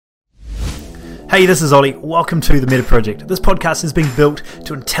Hey, this is Ollie. Welcome to the Meta Project. This podcast is being built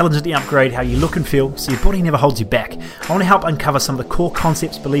to intelligently upgrade how you look and feel so your body never holds you back. I want to help uncover some of the core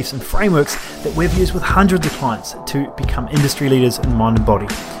concepts, beliefs, and frameworks that we've used with hundreds of clients to become industry leaders in mind and body.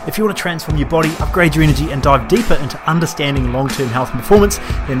 If you want to transform your body, upgrade your energy, and dive deeper into understanding long-term health and performance,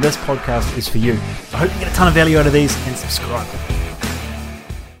 then this podcast is for you. I hope you get a ton of value out of these and subscribe.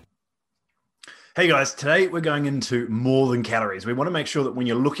 Hey guys, today we're going into more than calories. We want to make sure that when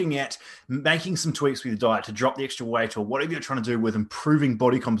you're looking at making some tweaks with your diet to drop the extra weight or whatever you're trying to do with improving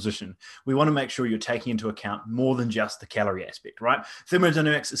body composition, we want to make sure you're taking into account more than just the calorie aspect, right?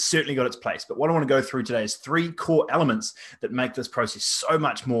 Thermodynamics has certainly got its place, but what I want to go through today is 3 core elements that make this process so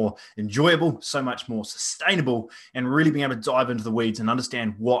much more enjoyable, so much more sustainable, and really being able to dive into the weeds and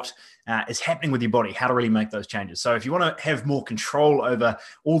understand what is happening with your body, how to really make those changes. So if you want to have more control over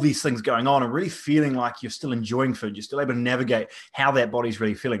all these things going on and really feeling like you're still enjoying food, you're still able to navigate how that body's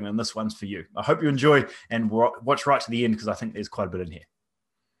really feeling, then this one's for you. I hope you enjoy and watch right to the end because I think there's quite a bit in here.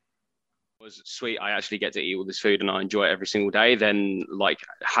 Was sweet, I actually get to eat all this food and I enjoy it every single day, then like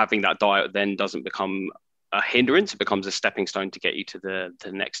having that diet then doesn't become a hindrance. It becomes a stepping stone to get you to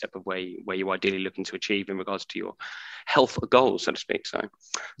the next step of where you're ideally looking to achieve in regards to your health goals, so to speak. So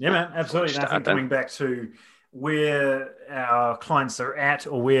yeah, man, absolutely. And I think coming back to where our clients are at,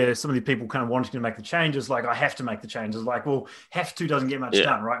 or where some of the people kind of wanting to make the changes, like I have to make the changes, like, well, have to doesn't get much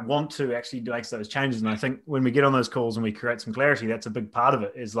done, right? Want to actually makes those changes. And I think when we get on those calls and we create some clarity, that's a big part of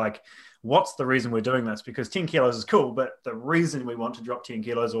it, is like, what's the reason we're doing this? Because 10 kilos is cool, but the reason we want to drop 10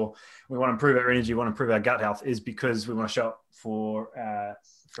 kilos or we want to improve our energy, want to improve our gut health is because we want to show up for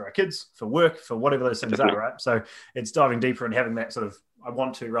our kids, for work, for whatever those things are, right? So it's diving deeper and having that sort of I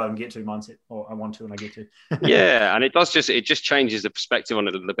want to rather than get to mindset, or I want to and I get to. Yeah, and it just changes the perspective on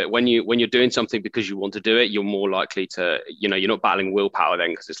it a little bit. When you're doing something because you want to do it, you're more likely to, you're not battling willpower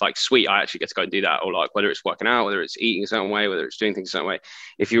then, because it's like, sweet, I actually get to go and do that. Or like whether it's working out, whether it's eating a certain way, whether it's doing things a certain way.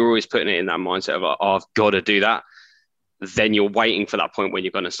 If you're always putting it in that mindset of, oh, I've got to do that, then you're waiting for that point when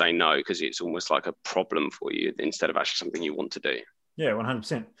you're going to say no, because it's almost like a problem for you instead of actually something you want to do. Yeah,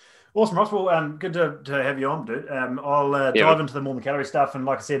 100%. Awesome, Ross. Well, good to have you on, dude. I'll dive into the more than calorie stuff. And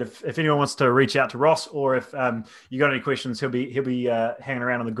like I said, if anyone wants to reach out to Ross, or if you got any questions, he'll be hanging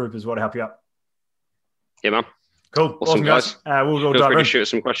around on the group as well to help you out. Yeah, man. Cool. Awesome, guys. We'll Feel dive free in. to shoot us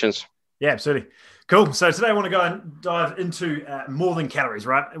some questions. Yeah, absolutely. Cool. So today I want to go and dive into more than calories,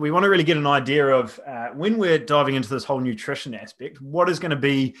 right? We want to really get an idea of when we're diving into this whole nutrition aspect, what is going to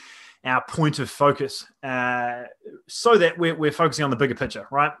be our point of focus, so that we're focusing on the bigger picture,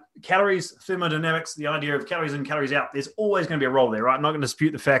 right? Calories, thermodynamics, the idea of calories in, calories out, there's always going to be a role there, right? I'm not going to dispute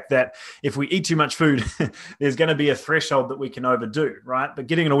the fact that if we eat too much food, there's going to be a threshold that we can overdo, right? But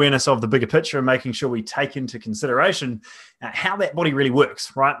getting an awareness of the bigger picture and making sure we take into consideration how that body really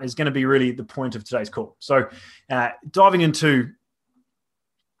works, right, is going to be really the point of today's call. So diving into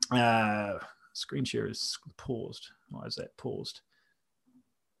screen share is paused. Why is that paused?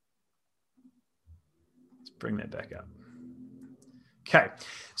 Bring that back up. Okay.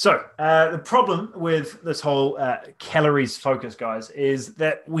 So the problem with this whole calories focus, guys, is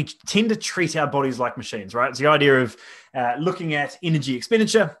that we tend to treat our bodies like machines, right? It's the idea of looking at energy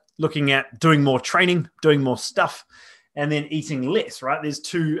expenditure, looking at doing more training, doing more stuff, and then eating less, right? There's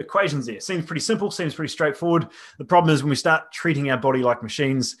 2 equations there. Seems pretty simple, seems pretty straightforward. The problem is when we start treating our body like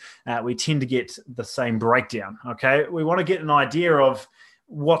machines, we tend to get the same breakdown, okay? We want to get an idea of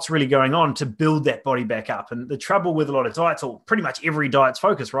what's really going on to build that body back up. And the trouble with a lot of diets, or pretty much every diet's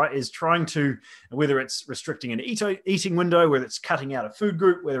focus, right, is trying to, whether it's restricting an eating window, whether it's cutting out a food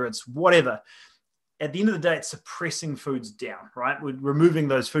group, whether it's whatever, at the end of the day, it's suppressing foods down, right? We're removing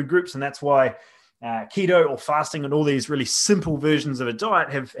those food groups. And that's why keto or fasting and all these really simple versions of a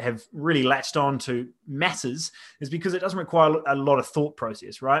diet have really latched on to masses, is because it doesn't require a lot of thought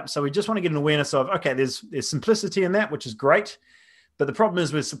process, right? So we just want to get an awareness of, okay, there's simplicity in that, which is great. But the problem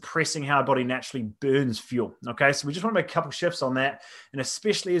is we're suppressing how our body naturally burns fuel, okay? So we just want to make a couple shifts on that. And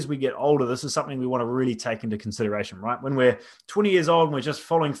especially as we get older, this is something we want to really take into consideration, right? When we're 20 years old and we're just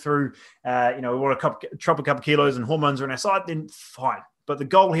following through, we want to drop a couple kilos and hormones are on our side, then fine. But the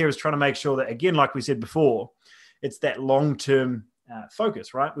goal here is trying to make sure that, again, like we said before, it's that long-term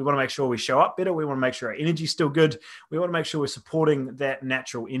focus, right? We want to make sure we show up better. We want to make sure our energy's still good. We want to make sure we're supporting that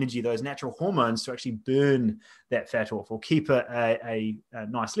natural energy, those natural hormones, to actually burn that fat off or keep a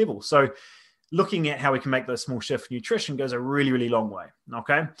nice level. So looking at how we can make those small shifts in nutrition goes a really, really long way,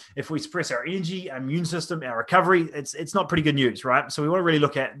 okay? If we suppress our energy, our immune system, our recovery, it's not pretty good news, right? So we want to really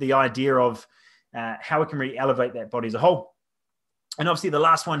look at the idea of how we can really elevate that body as a whole. And obviously the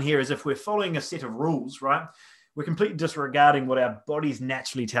last one here is if we're following a set of rules, right? we're completely disregarding what our body's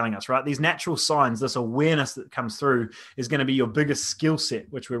naturally telling us, right? These natural signs, this awareness that comes through is going to be your biggest skill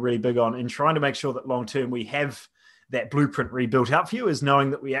set, which we're really big on in trying to make sure that long-term we have that blueprint rebuilt out for you, is knowing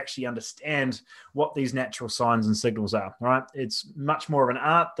that we actually understand what these natural signs and signals are, right? It's much more of an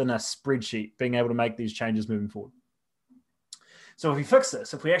art than a spreadsheet, being able to make these changes moving forward. So if we fix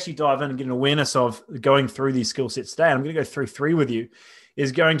this, if we actually dive in and get an awareness of going through these skill sets today, I'm going to go through 3 with you,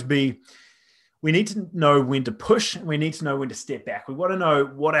 is going to be, we need to know when to push and we need to know when to step back. We want to know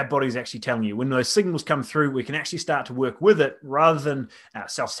what our body's actually telling you. When those signals come through, we can actually start to work with it rather than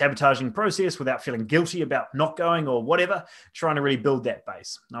self-sabotaging process without feeling guilty about not going or whatever, trying to really build that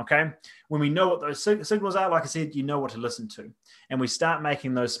base, okay? When we know what those signals are, like I said, you know what to listen to. And we start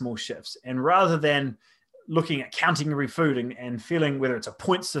making those small shifts. And rather than looking at counting every food and feeling whether it's a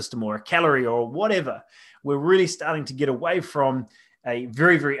point system or a calorie or whatever, we're really starting to get away from a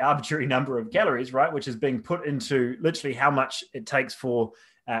very, very arbitrary number of calories, right? Which is being put into literally how much it takes for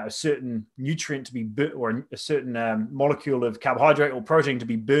a certain nutrient to be burnt, or a certain molecule of carbohydrate or protein to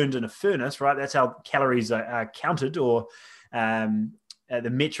be burned in a furnace, right? That's how calories are counted, or the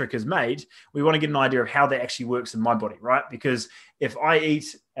metric is made. We want to get an idea of how that actually works in my body, right? Because if I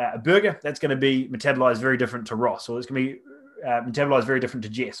eat a burger, that's going to be metabolized very different to Ross, or it's going to be metabolized very different to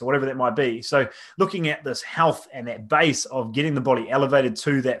Jess, or whatever that might be. So looking at this health and that base of getting the body elevated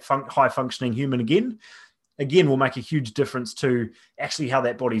to that high functioning human again will make a huge difference to actually how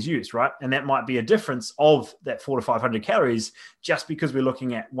that body's used, right? And that might be a difference of that 400 to 500 calories, just because we're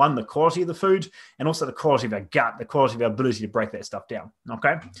looking at, one, the quality of the food, and also the quality of our gut, the quality of our ability to break that stuff down,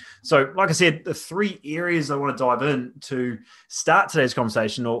 okay? So like I said, the 3 areas I want to dive in to start today's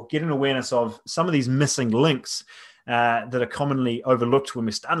conversation, or get an awareness of some of these missing links that are commonly overlooked when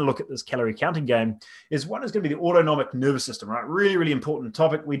we're starting to look at this calorie counting game, is one is going to be the autonomic nervous system, right? Really, really important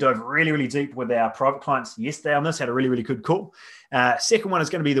topic. We dove really, really deep with our private clients yesterday on this, had a really, really good call. Second one is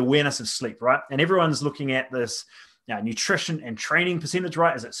going to be the awareness of sleep, right? And everyone's looking at this nutrition and training percentage,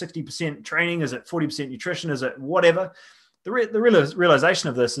 right? Is it 60% training? Is it 40% nutrition? Is it whatever? The realization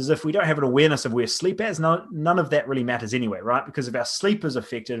of this is, if we don't have an awareness of where sleep is, none of that really matters anyway, right? Because if our sleep is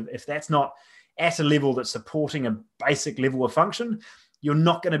affected, if that's not at a level that's supporting a basic level of function, you're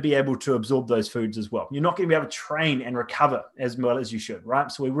not going to be able to absorb those foods as well. You're not going to be able to train and recover as well as you should, right?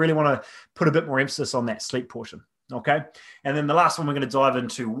 So we really want to put a bit more emphasis on that sleep portion. Okay. And then the last one, we're going to dive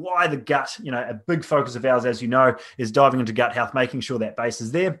into why the gut, a big focus of ours, as you know, is diving into gut health, making sure that base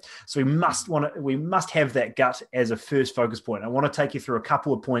is there. So we must have that gut as a first focus point. I want to take you through a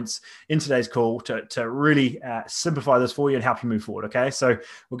couple of points in today's call to really simplify this for you and help you move forward. Okay. So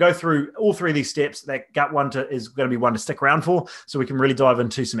we'll go through all 3 of these steps. That gut one is going to be one to stick around for, so we can really dive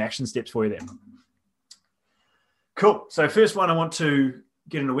into some action steps for you there. Cool. So first one I want to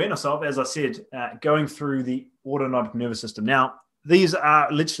get an awareness of, as I said, going through the autonomic nervous system. Now, these are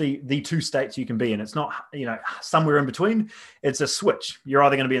literally the 2 states you can be in. It's not, somewhere in between. It's a switch. You're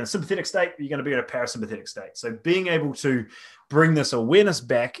either going to be in a sympathetic state, or you're going to be in a parasympathetic state. So being able to bring this awareness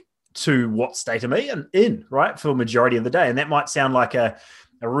back to what state am I in, right, for the majority of the day. And that might sound like a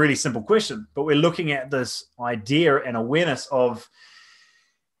really simple question, but we're looking at this idea and awareness of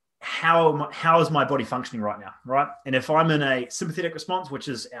how is my body functioning right now, right? And if I'm in a sympathetic response, which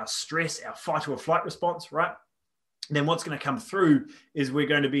is our stress, our fight or flight response, right? Then what's going to come through is we're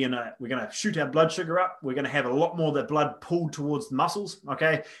going to shoot our blood sugar up. We're going to have a lot more of that blood pulled towards the muscles,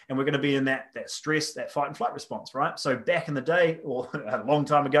 okay? And we're going to be in that stress, that fight and flight response, right? So back in the day, or a long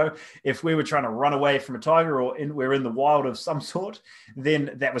time ago, if we were trying to run away from a tiger, or we're in the wild of some sort,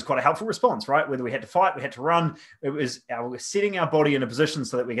 then that was quite a helpful response, right? Whether we had to fight, we had to run, we're setting our body in a position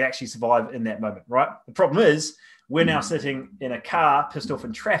so that we could actually survive in that moment, right? The problem is, we're now sitting in a car, pissed off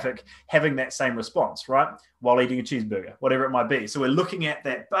in traffic, having that same response, right? While eating a cheeseburger, whatever it might be. So we're looking at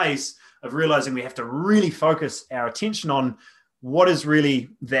that base of realizing we have to really focus our attention on what is really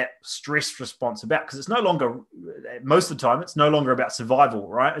that stress response about. Because it's no longer, most of the time, it's no longer about survival,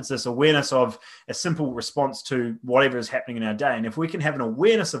 right? It's this awareness of a simple response to whatever is happening in our day. And if we can have an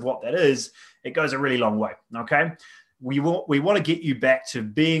awareness of what that is, it goes a really long way, okay? We want to get you back to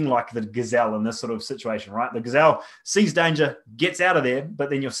being like the gazelle in this sort of situation, right? The gazelle sees danger, gets out of there,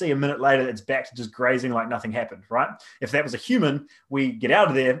 but then you'll see a minute later it's back to just grazing like nothing happened, right? If that was a human, we get out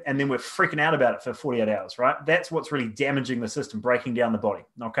of there and then we're freaking out about it for 48 hours, right? That's what's really damaging the system, breaking down the body,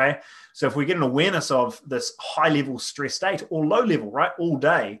 okay? So if we get an awareness of this high level stress state, or low level, right, all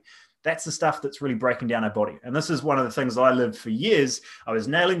day, that's the stuff that's really breaking down our body. And this is one of the things I lived for years. I was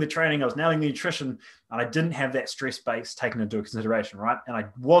nailing the training, I was nailing the nutrition, and I didn't have that stress base taken into consideration, right? And I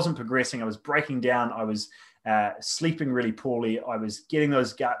wasn't progressing. I was breaking down. I was sleeping really poorly. I was getting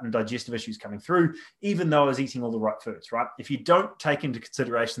those gut and digestive issues coming through, even though I was eating all the right foods, right? If you don't take into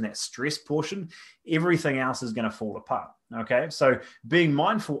consideration that stress portion, everything else is going to fall apart. Okay, so being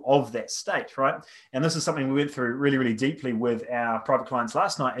mindful of that state, right? And this is something we went through really, really deeply with our private clients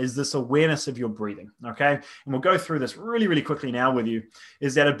last night, is this awareness of your breathing. Okay, and we'll go through this really, really quickly now with you,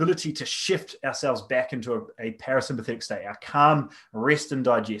 is that ability to shift ourselves back into a parasympathetic state, our calm, rest and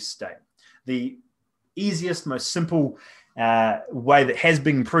digest state. The easiest, most simple way that has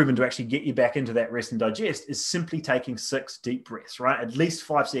been proven to actually get you back into that rest and digest is simply taking 6 deep breaths, right? At least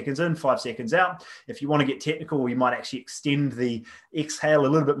 5 seconds in, 5 seconds out. If you want to get technical, you might actually extend the exhale a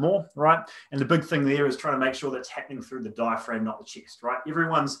little bit more, right? And the big thing there is trying to make sure that's happening through the diaphragm, not the chest, right?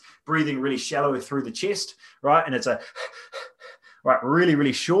 Everyone's breathing really shallow through the chest, right? And it's a right, really,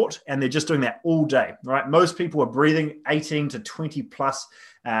 really short, and they're just doing that all day, right? Most people are breathing 18 to 20 plus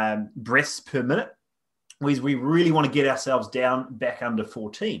breaths per minute. We really want to get ourselves down back under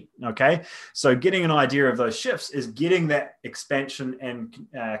 14, okay? So getting an idea of those shifts is getting that expansion and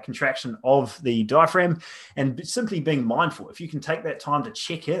contraction of the diaphragm and simply being mindful. If you can take that time to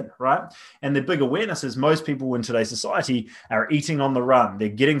check in, right? And the big awareness is most people in today's society are eating on the run. They're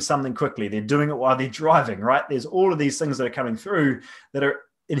getting something quickly. They're doing it while they're driving, right? There's all of these things that are coming through that are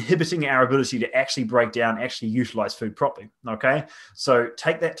inhibiting our ability to actually break down, actually utilize food properly. Okay, so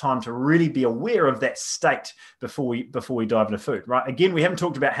take that time to really be aware of that state before we dive into food. Right? Again, we haven't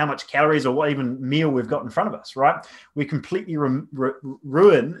talked about how much calories or what even meal we've got in front of us. Right? We completely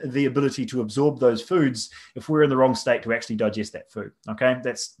ruin the ability to absorb those foods if we're in the wrong state to actually digest that food. Okay,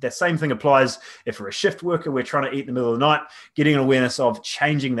 that same thing applies if we're a shift worker. We're trying to eat in the middle of the night. Getting an awareness of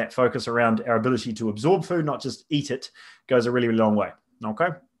changing that focus around our ability to absorb food, not just eat it, goes a really, really long way. Okay.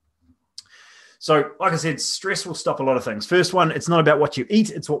 So, like I said, stress will stop a lot of things. First one, it's not about what you eat,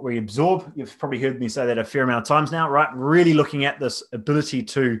 it's what we absorb. You've probably heard me say that a fair amount of times now, right? Really looking at this ability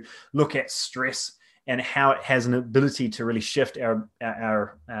to look at stress and how it has an ability to really shift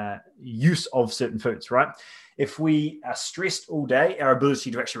our use of certain foods, right? If we are stressed all day, our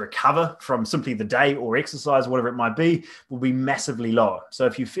ability to actually recover from simply the day or exercise, whatever it might be, will be massively lower. So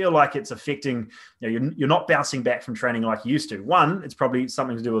if you feel like it's affecting, you're not bouncing back from training like you used to. One, it's probably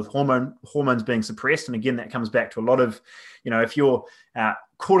something to do with hormones being suppressed. And again, that comes back to a lot of, if your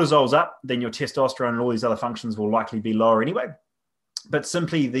cortisol's up, then your testosterone and all these other functions will likely be lower anyway. But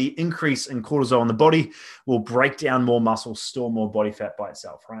simply the increase in cortisol in the body will break down more muscle, store more body fat by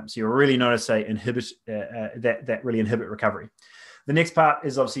itself, right? So you'll really notice that really inhibit recovery. The next part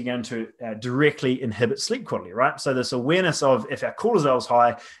is obviously going to directly inhibit sleep quality, right? So this awareness of if our cortisol is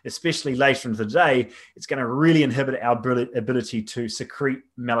high, especially later into the day, it's going to really inhibit our ability to secrete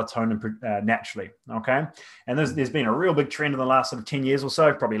melatonin naturally, okay? And there's been a real big trend in the last sort of 10 years or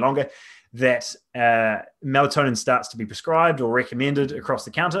so, probably longer, that melatonin starts to be prescribed or recommended across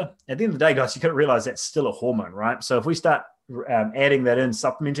the counter. At the end of the day, guys, you've got to realize that's still a hormone, right? So if we start adding that in,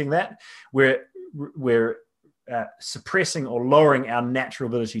 supplementing that, we're suppressing or lowering our natural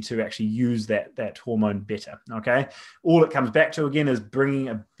ability to actually use that hormone better, okay? All it comes back to, again, is bringing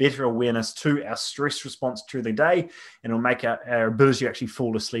a better awareness to our stress response through the day, and it'll make our ability to actually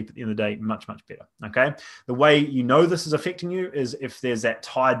fall asleep at the end of the day much, much better, okay? The way you know this is affecting you is if there's that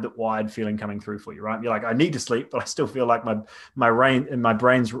tired but wide feeling coming through for you, right? You're like, I need to sleep, but I still feel like my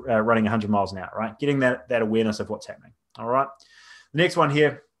brain's running 100 miles an hour, right? Getting that awareness of what's happening, all right? The next one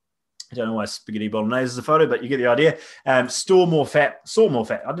here, I don't know why spaghetti bolognese is a photo, but you get the idea. Store more fat.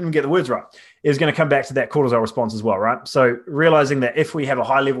 I didn't get the words right. Is going to come back to that cortisol response as well, right? So realizing that if we have a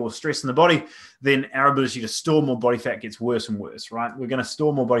high level of stress in the body, then our ability to store more body fat gets worse and worse, right? We're going to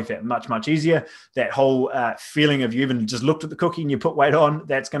store more body fat much, much easier. That whole feeling of you even just looked at the cookie and you put weight on,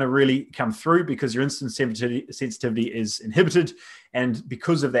 that's going to really come through because your insulin sensitivity is inhibited. And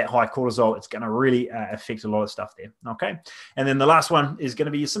because of that high cortisol, it's going to really affect a lot of stuff there, okay? And then the last one is going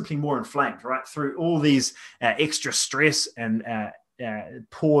to be simply more inflamed, right? Through all these extra stress and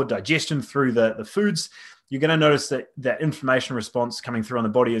poor digestion through the foods, you're going to notice that inflammation response coming through on the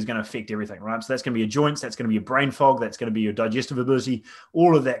body is going to affect everything, right? So that's going to be your joints, that's going to be your brain fog, that's going to be your digestive ability.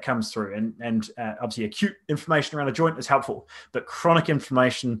 All of that comes through. And obviously acute inflammation around a joint is helpful, but chronic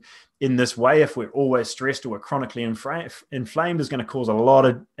inflammation in this way, if we're always stressed or we're chronically inflamed, is going to cause a lot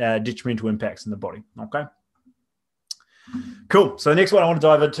of detrimental impacts in the body, okay? Cool. So the next one I want to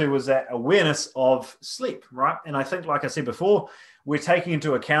dive into was that awareness of sleep, right? And I think, like I said before, we're taking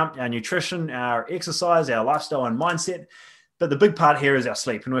into account our nutrition, our exercise, our lifestyle and mindset. But the big part here is our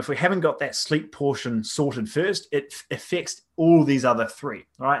sleep. And if we haven't got that sleep portion sorted first, it affects all these other three,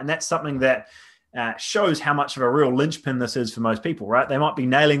 right? And that's something that shows how much of a real linchpin this is for most people, right? They might be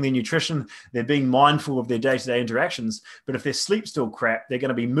nailing their nutrition, they're being mindful of their day-to-day interactions, but if their sleep's still crap, they're going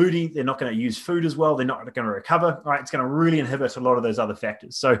to be moody, they're not going to use food as well, they're not going to recover, right? It's going to really inhibit a lot of those other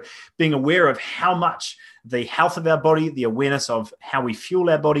factors. So being aware of how much the health of our body, the awareness of how we fuel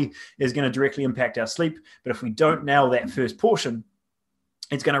our body is going to directly impact our sleep. But if we don't nail that first portion,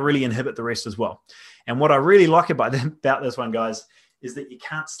 it's going to really inhibit the rest as well. And what I really like about this one, guys, is that you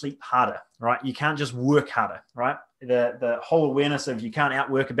can't sleep harder, right? You can't just work harder, right? The whole awareness of you can't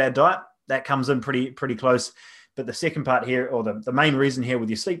outwork a bad diet, that comes in pretty close. But the second part here, or the main reason here with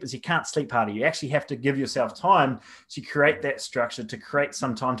your sleep, is you can't sleep harder. You actually have to give yourself time to create that structure, to create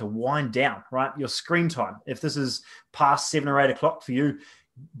some time to wind down, right? Your screen time. If this is past 7 or 8 o'clock for you,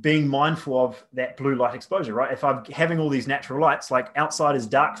 being mindful of that blue light exposure, right? If I'm having all these natural lights, like outside is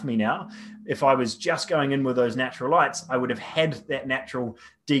dark for me now, if I was just going in with those natural lights, I would have had that natural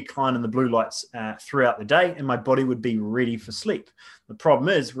decline in the blue lights throughout the day, and my body would be ready for sleep. The problem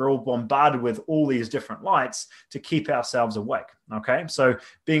is we're all bombarded with all these different lights to keep ourselves awake, okay? So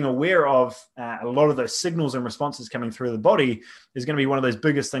being aware of a lot of those signals and responses coming through the body is going to be one of those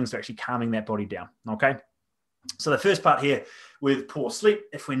biggest things to actually calming that body down, okay? So the first part here with poor sleep,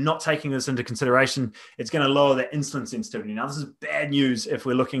 if we're not taking this into consideration, it's going to lower that insulin sensitivity. Now, this is bad news if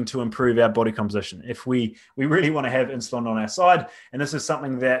we're looking to improve our body composition. If we really want to have insulin on our side, and this is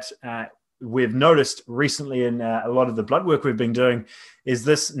something that we've noticed recently in a lot of the blood work we've been doing, is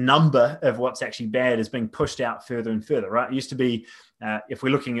this number of what's actually bad is being pushed out further and further, right? It used to be, if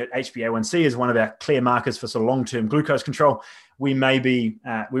we're looking at HbA1c as one of our clear markers for sort of long-term glucose control, we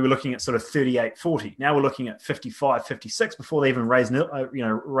were looking at sort of 38, 40. Now we're looking at 55, 56 before they even raise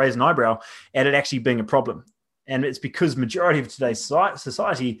an eyebrow at it actually being a problem. And it's because majority of today's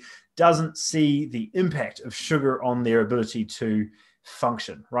society doesn't see the impact of sugar on their ability to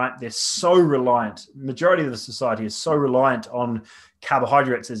function, right? They're so reliant. Majority of the society is so reliant on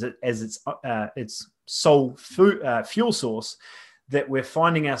carbohydrates as its sole fuel source, that we're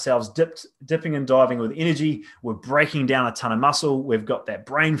finding ourselves dipping and diving with energy. We're breaking down a ton of muscle. We've got that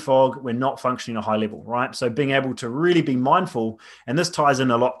brain fog. We're not functioning at a high level, right? So being able to really be mindful, and this ties in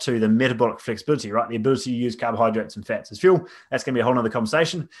a lot to the metabolic flexibility, right? The ability to use carbohydrates and fats as fuel. That's going to be a whole nother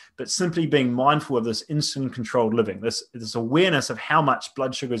conversation, but simply being mindful of this insulin controlled living, this awareness of how much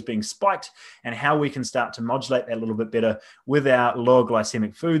blood sugar is being spiked and how we can start to modulate that a little bit better with our lower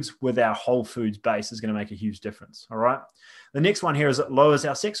glycemic foods, with our whole foods base, is going to make a huge difference. All right. The next one here is it lowers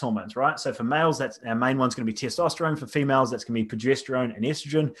our sex hormones, right? So for males, that's our main one's going to be testosterone. For females, that's going to be progesterone and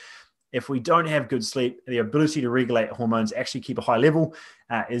estrogen. If we don't have good sleep, the ability to regulate hormones, actually keep a high level,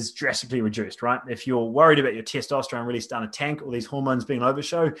 is drastically reduced, right? If you're worried about your testosterone really starting to tank, or these hormones being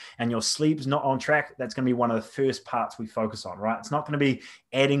overshow, and your sleep's not on track, that's going to be one of the first parts we focus on, right? It's not going to be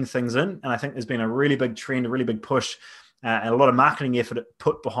adding things in. And I think there's been a really big trend, a really big push, and a lot of marketing effort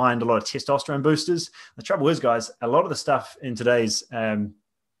put behind a lot of testosterone boosters. The trouble is, guys, a lot of the stuff in today's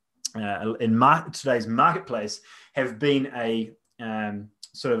today's marketplace have been a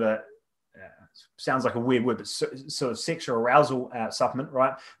sort of a sounds like a weird word, but sort of sexual arousal supplement,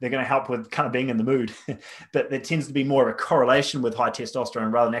 right? They're going to help with kind of being in the mood, but there tends to be more of a correlation with high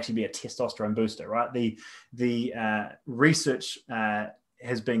testosterone rather than actually be a testosterone booster, right? The research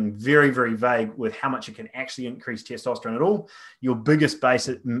has been very, very vague with how much it can actually increase testosterone at all. Your biggest base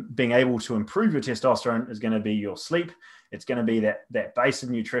at being able to improve your testosterone is going to be your sleep. It's going to be that base of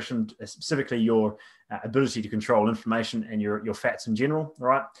nutrition, specifically your ability to control inflammation and your fats in general,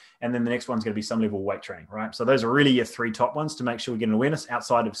 right? And then the next one's going to be some level of weight training, right? So those are really your three top ones to make sure we get an awareness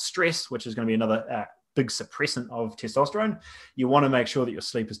outside of stress, which is going to be another big suppressant of testosterone. You want to make sure that your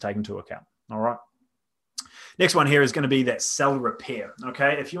sleep is taken into account, all right? Next one here is going to be that cell repair.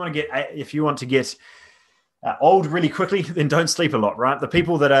 Okay, if you want to get old really quickly, then don't sleep a lot, right? The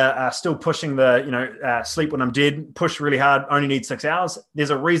people that are still pushing sleep when I'm dead, push really hard, only need 6 hours. There's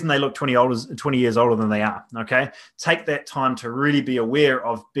a reason they look 20 years older than they are. Okay, take that time to really be aware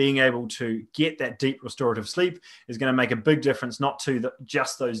of being able to get that deep restorative sleep is going to make a big difference, not to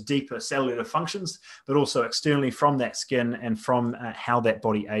just those deeper cellular functions, but also externally from that skin and from how that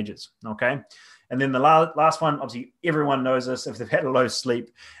body ages. Okay. And then the last one, obviously, everyone knows this. If they've had a low sleep,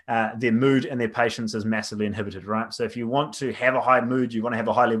 their mood and their patience is massively inhibited, right? So if you want to have a high mood, you want to have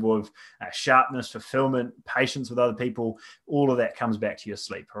a high level of sharpness, fulfillment, patience with other people, all of that comes back to your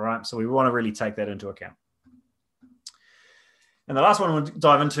sleep, all right? So we want to really take that into account. And the last one we'll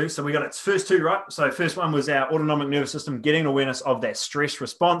dive into, so we got its first two, right? So first one was our autonomic nervous system, getting awareness of that stress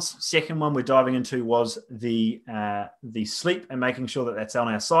response. Second one we're diving into was the sleep and making sure that that's on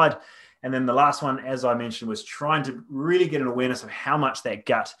our side. And then the last one, as I mentioned, was trying to really get an awareness of how much that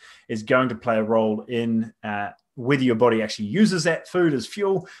gut is going to play a role in whether your body actually uses that food as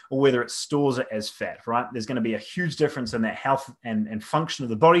fuel or whether it stores it as fat, right? There's going to be a huge difference in that health and function of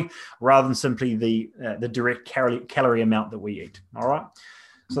the body rather than simply the direct calorie amount that we eat, all right?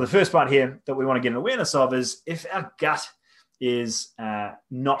 So the first part here that we want to get an awareness of is if our gut is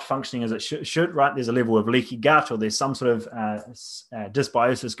not functioning as it should, right? There's a level of leaky gut or there's some sort of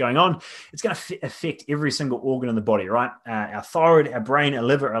dysbiosis going on. It's going to affect every single organ in the body, right? Our thyroid, our brain, our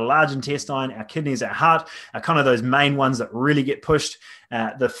liver, our large intestine, our kidneys, our heart are kind of those main ones that really get pushed.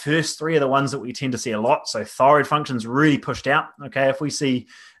 The first three are the ones that we tend to see a lot. So thyroid function's really pushed out, okay? If we see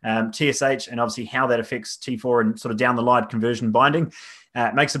TSH and obviously how that affects T4 and sort of down the line conversion binding,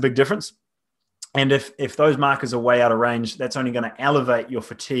 it makes a big difference. And if those markers are way out of range, that's only going to elevate your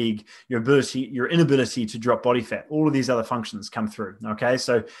fatigue, your inability to drop body fat. All of these other functions come through. Okay,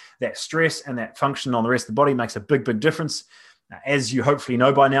 so that stress and that function on the rest of the body makes a big, big difference. As you hopefully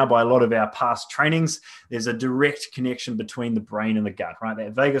know by now, by a lot of our past trainings, there's a direct connection between the brain and the gut, right?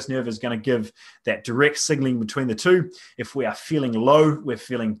 That vagus nerve is going to give that direct signaling between the two. If we are feeling low, we're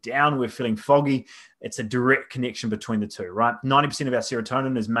feeling down, we're feeling foggy, it's a direct connection between the two, right? 90% of our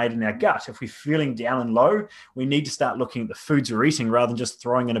serotonin is made in our gut. If we're feeling down and low, we need to start looking at the foods we're eating rather than just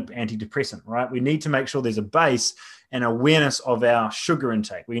throwing in an antidepressant, right? We need to make sure there's a base and awareness of our sugar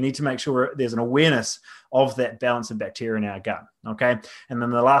intake. We need to make sure there's an awareness of that balance of bacteria in our gut, okay? And then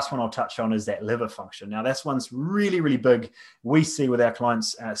the last one I'll touch on is that liver function. Now, that's one's really, really big. We see with our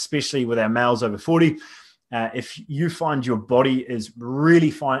clients, especially with our males over 40, if you find your body is really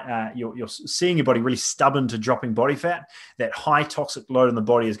fine, you're seeing your body really stubborn to dropping body fat, that high toxic load in the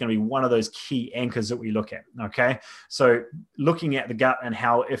body is going to be one of those key anchors that we look at, okay? So looking at the gut and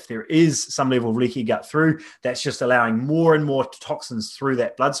how if there is some level of leaky gut through, that's just allowing more and more toxins through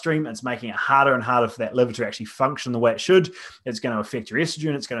that bloodstream. It's making it harder and harder for that liver to actually function the way it should. It's going to affect your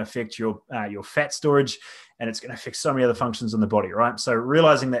estrogen. It's going to affect your fat storage. And it's going to affect so many other functions in the body, right? So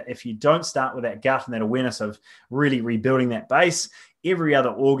realizing that if you don't start with that gut and that awareness of really rebuilding that base, every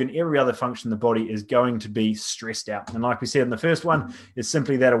other organ, every other function in the body is going to be stressed out. And like we said in the first one, is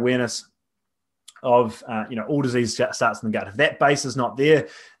simply that awareness of, all disease starts in the gut. If that base is not there,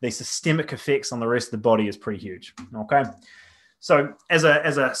 the systemic effects on the rest of the body is pretty huge, okay? So as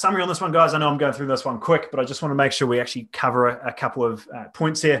a summary on this one, guys, I know I'm going through this one quick, but I just want to make sure we actually cover a couple of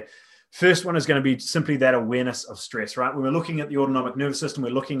points here. First one is going to be simply that awareness of stress, right? When we're looking at the autonomic nervous system,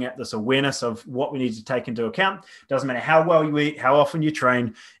 we're looking at this awareness of what we need to take into account. Doesn't matter how well you eat, how often you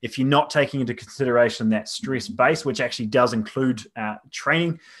train, if you're not taking into consideration that stress base, which actually does include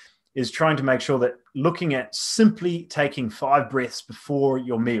training, is trying to make sure that looking at simply taking 5 breaths before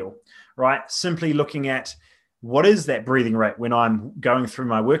your meal, right? Simply looking at what is that breathing rate when I'm going through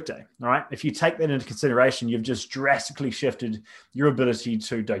my workday, all right? If you take that into consideration, you've just drastically shifted your ability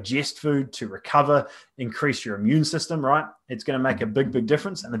to digest food, to recover, increase your immune system, right? It's going to make a big, big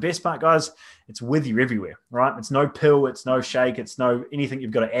difference. And the best part, guys, it's with you everywhere, right? It's no pill, it's no shake, it's no anything you've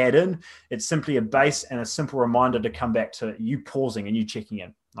got to add in. It's simply a base and a simple reminder to come back to you pausing and you checking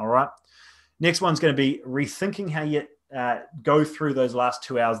in, all right? Next one's going to be rethinking how you go through those last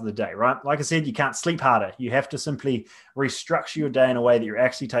 2 hours of the day, right? Like I said, you can't sleep harder. You have to simply restructure your day in a way that you're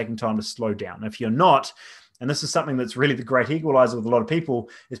actually taking time to slow down. If you're not, and this is something that's really the great equalizer with a lot of people,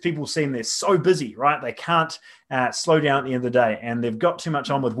 is people seem they're so busy, right? They can't slow down at the end of the day and they've got too much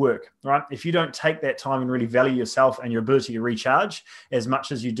on with work, right? If you don't take that time and really value yourself and your ability to recharge as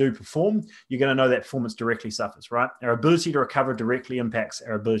much as you do perform, you're going to know that performance directly suffers, right? Our ability to recover directly impacts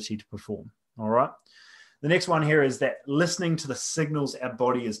our ability to perform, all right? The next one here is that listening to the signals our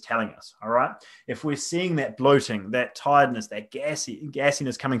body is telling us, all right? If we're seeing that bloating, that tiredness, that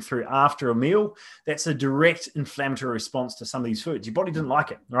gassiness coming through after a meal, that's a direct inflammatory response to some of these foods. Your body didn't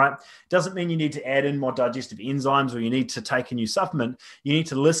like it, all right? Doesn't mean you need to add in more digestive enzymes or you need to take a new supplement. You need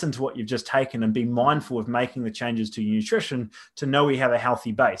to listen to what you've just taken and be mindful of making the changes to your nutrition to know we have a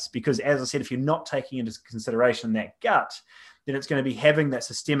healthy base. Because as I said, if you're not taking into consideration that gut, then it's going to be having that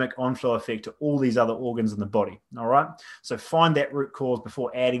systemic on-flow effect to all these other organs in the body, all right? So find that root cause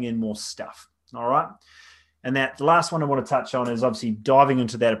before adding in more stuff, all right? And that the last one I want to touch on is obviously diving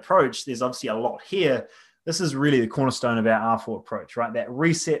into that approach. There's obviously a lot here. This is really the cornerstone of our R4 approach, right? That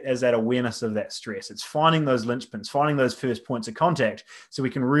reset as that awareness of that stress. It's finding those linchpins, finding those first points of contact so we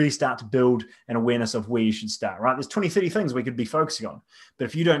can really start to build an awareness of where you should start, right? There's 20, 30 things we could be focusing on. But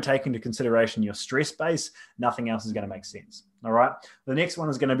if you don't take into consideration your stress base, nothing else is going to make sense. All right. The next one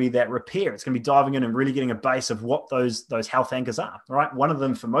is going to be that repair. It's going to be diving in and really getting a base of what those health anchors are. All right. One of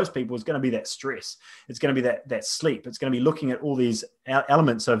them for most people is going to be that stress. It's going to be that sleep. It's going to be looking at all these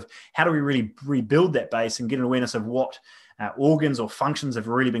elements of how do we really rebuild that base and get an awareness of what organs or functions have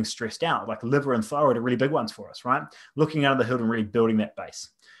really been stressed out, like liver and thyroid are really big ones for us, right? Looking under the hood and really building that base.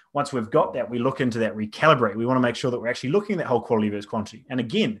 Once we've got that, we look into that recalibrate. We want to make sure that we're actually looking at that whole quality versus quantity. And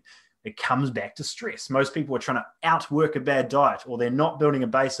again, it comes back to stress. Most people are trying to outwork a bad diet, or they're not building a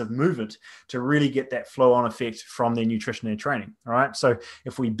base of movement to really get that flow-on effect from their nutrition and training. All right. So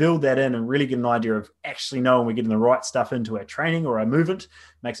if we build that in and really get an idea of actually knowing we're getting the right stuff into our training or our movement,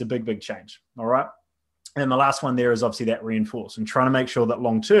 makes a big, big change. All right. And the last one there is obviously that reinforce, and trying to make sure that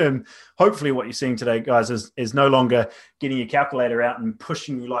long term, hopefully what you're seeing today, guys, is no longer getting your calculator out and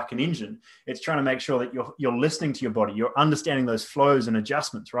pushing you like an engine. It's trying to make sure that you're listening to your body, you're understanding those flows and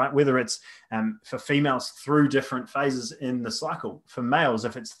adjustments, right? Whether it's for females through different phases in the cycle, for males,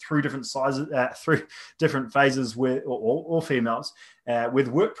 if it's through different sizes, through different phases with or females with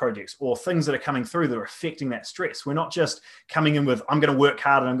work projects or things that are coming through that are affecting that stress. We're not just coming in with, I'm going to work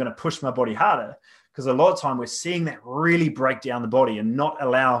hard and I'm going to push my body harder. Because a lot of time we're seeing that really break down the body and not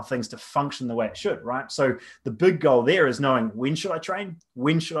allow things to function the way it should, right? So the big goal there is knowing, when should I train?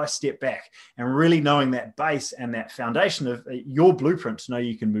 When should I step back? And really knowing that base and that foundation of your blueprint to know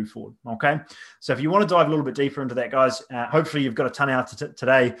you can move forward, okay? So if you want to dive a little bit deeper into that, guys, hopefully you've got a ton out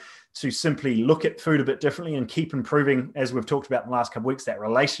today to simply look at food a bit differently and keep improving, as we've talked about in the last couple of weeks, that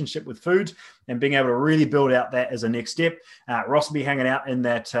relationship with food and being able to really build out that as a next step. Ross will be hanging out in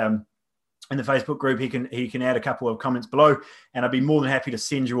that in the Facebook group. He can add a couple of comments below, and I'd be more than happy to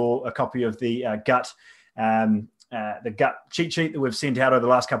send you all a copy of the gut cheat sheet that we've sent out over the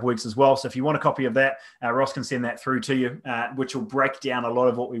last couple of weeks as well. So if you want a copy of that, Ross can send that through to you, which will break down a lot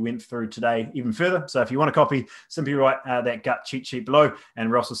of what we went through today even further. So if you want a copy, simply write that gut cheat sheet below,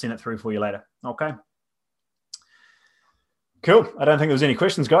 and Ross will send it through for you later. Okay. Cool. I don't think there was any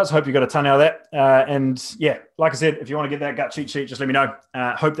questions, guys. Hope you got a ton out of that. And yeah, like I said, if you want to get that gut cheat sheet, just let me know.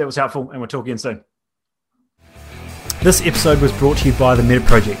 Hope that was helpful, and we'll talk again soon. This episode was brought to you by the Meta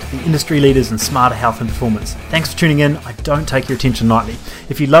Project, the industry leaders in smarter health and performance. Thanks for tuning in. I don't take your attention lightly.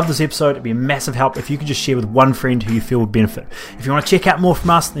 If you love this episode, it'd be a massive help if you could just share with one friend who you feel would benefit. If you want to check out more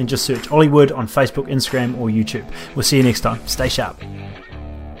from us, then just search Ollie Wood on Facebook, Instagram, or YouTube. We'll see you next time. Stay sharp.